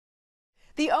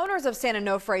The owners of San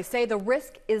Onofre say the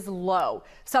risk is low.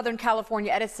 Southern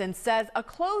California Edison says a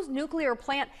closed nuclear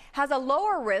plant has a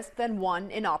lower risk than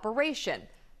one in operation.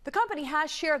 The company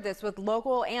has shared this with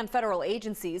local and federal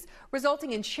agencies,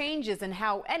 resulting in changes in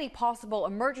how any possible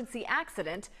emergency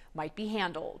accident might be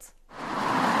handled.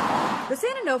 The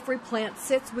San Onofre plant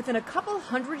sits within a couple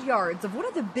hundred yards of one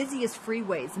of the busiest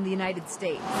freeways in the United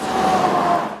States.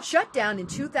 Shut down in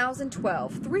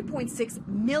 2012, 3.6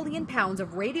 million pounds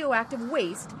of radioactive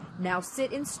waste now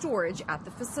sit in storage at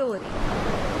the facility.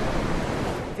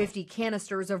 50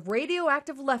 canisters of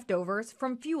radioactive leftovers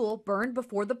from fuel burned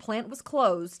before the plant was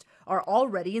closed are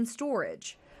already in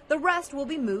storage. The rest will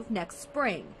be moved next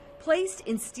spring, placed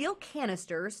in steel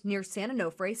canisters near San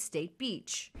Onofre State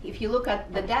Beach. If you look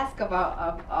at the desk of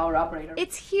our operator,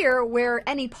 it's here where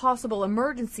any possible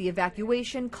emergency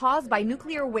evacuation caused by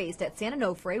nuclear waste at San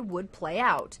Onofre would play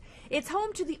out. It's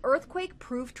home to the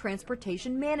Earthquake-Proof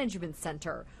Transportation Management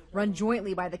Center, run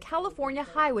jointly by the California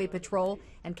Highway Patrol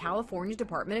and California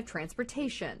Department of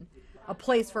Transportation. A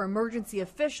place for emergency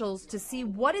officials to see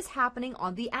what is happening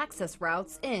on the access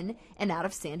routes in and out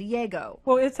of San Diego.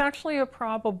 Well, it's actually a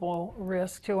probable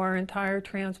risk to our entire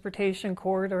transportation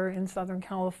corridor in Southern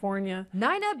California.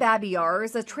 Nina Babiar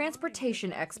is a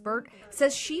transportation expert,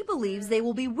 says she believes they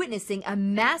will be witnessing a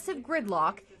massive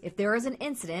gridlock if there is an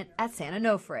incident at San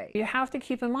Onofre. You have to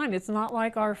keep in mind, it's not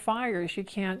like our fires. You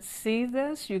can't see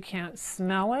this, you can't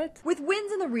smell it. With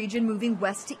winds in the region moving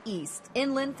west to east,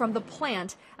 inland from the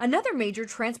plant, another major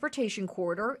transportation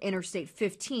corridor, Interstate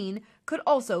 15, could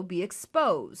also be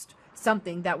exposed.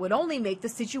 Something that would only make the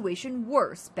situation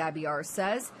worse, Babiar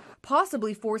says,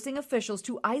 possibly forcing officials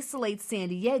to isolate San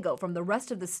Diego from the rest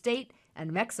of the state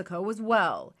and Mexico as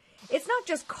well. It's not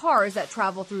just cars that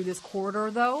travel through this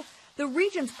corridor, though. The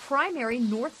region's primary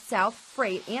north-south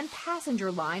freight and passenger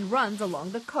line runs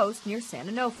along the coast near San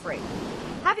Onofre.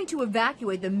 Having to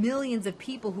evacuate the millions of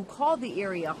people who call the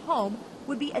area home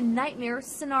would be a nightmare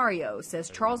scenario, says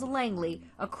Charles Langley,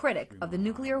 a critic of the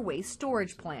nuclear waste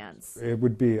storage plans. It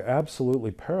would be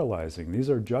absolutely paralyzing. These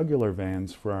are jugular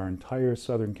veins for our entire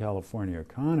Southern California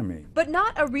economy. But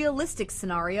not a realistic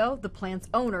scenario, the plant's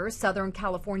owners, Southern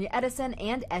California Edison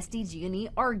and SDG&E,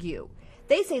 argue.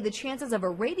 They say the chances of a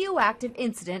radioactive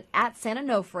incident at San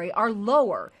Onofre are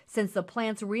lower since the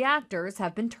plant's reactors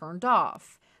have been turned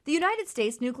off. The United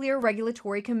States Nuclear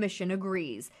Regulatory Commission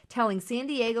agrees, telling San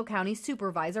Diego County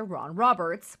Supervisor Ron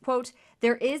Roberts, quote,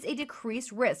 there is a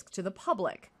decreased risk to the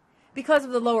public. Because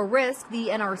of the lower risk, the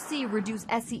NRC reduced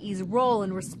SCE's role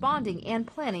in responding and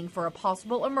planning for a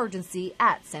possible emergency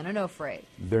at San Onofre.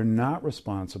 They're not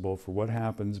responsible for what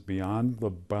happens beyond the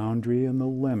boundary and the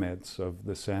limits of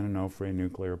the San Onofre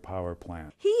nuclear power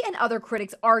plant. He and other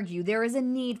critics argue there is a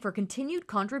need for continued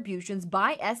contributions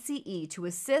by SCE to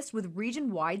assist with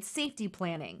region-wide safety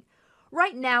planning.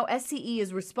 Right now, SCE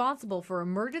is responsible for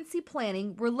emergency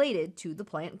planning related to the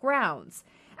plant grounds.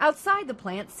 Outside the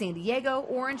plant, San Diego,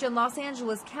 Orange, and Los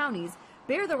Angeles counties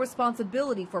bear the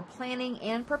responsibility for planning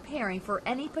and preparing for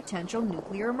any potential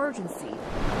nuclear emergency.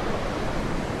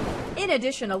 In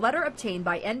addition, a letter obtained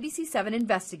by NBC7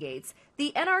 Investigates,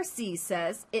 the NRC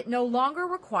says it no longer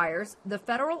requires the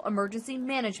Federal Emergency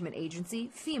Management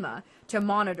Agency, FEMA, to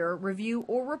monitor, review,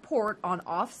 or report on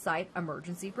off-site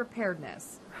emergency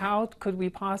preparedness. How could we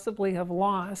possibly have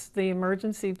lost the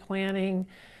emergency planning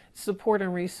support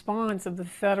and response of the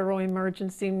Federal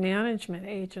Emergency Management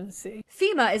Agency?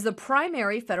 FEMA is the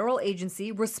primary federal agency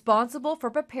responsible for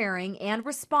preparing and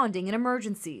responding in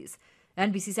emergencies.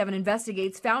 NBC7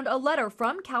 Investigates found a letter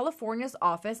from California's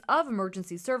Office of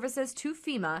Emergency Services to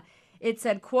FEMA. It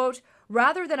said, quote,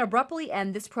 rather than abruptly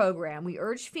end this program, we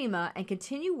urge FEMA and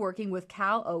continue working with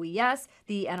Cal OES,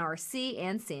 the NRC,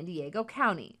 and San Diego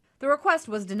County. The request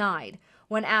was denied.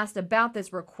 When asked about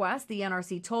this request, the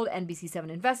NRC told NBC7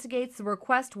 Investigates the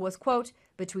request was, quote,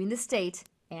 between the state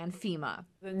and FEMA.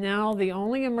 Now the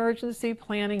only emergency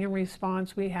planning and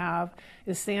response we have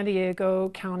is San Diego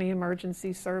County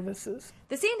Emergency Services.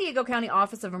 The San Diego County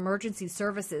Office of Emergency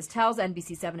Services tells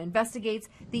NBC7 Investigates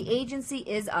the agency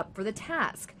is up for the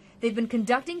task. They've been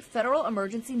conducting Federal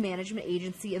Emergency Management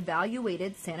Agency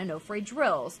evaluated San Onofre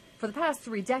drills for the past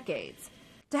 3 decades.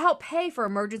 To help pay for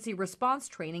emergency response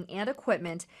training and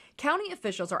equipment, county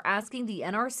officials are asking the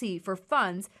NRC for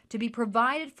funds to be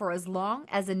provided for as long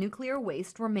as the nuclear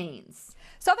waste remains.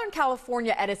 Southern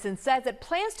California Edison says it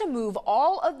plans to move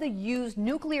all of the used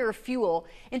nuclear fuel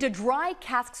into dry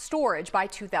cask storage by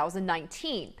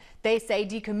 2019. They say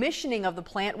decommissioning of the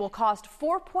plant will cost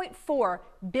 $4.4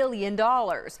 billion,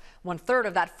 1/3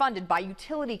 of that funded by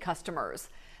utility customers.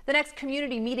 The next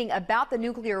community meeting about the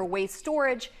nuclear waste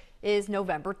storage is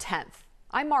November 10th.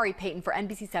 I'm Mari Payton for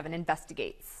NBC7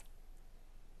 Investigates.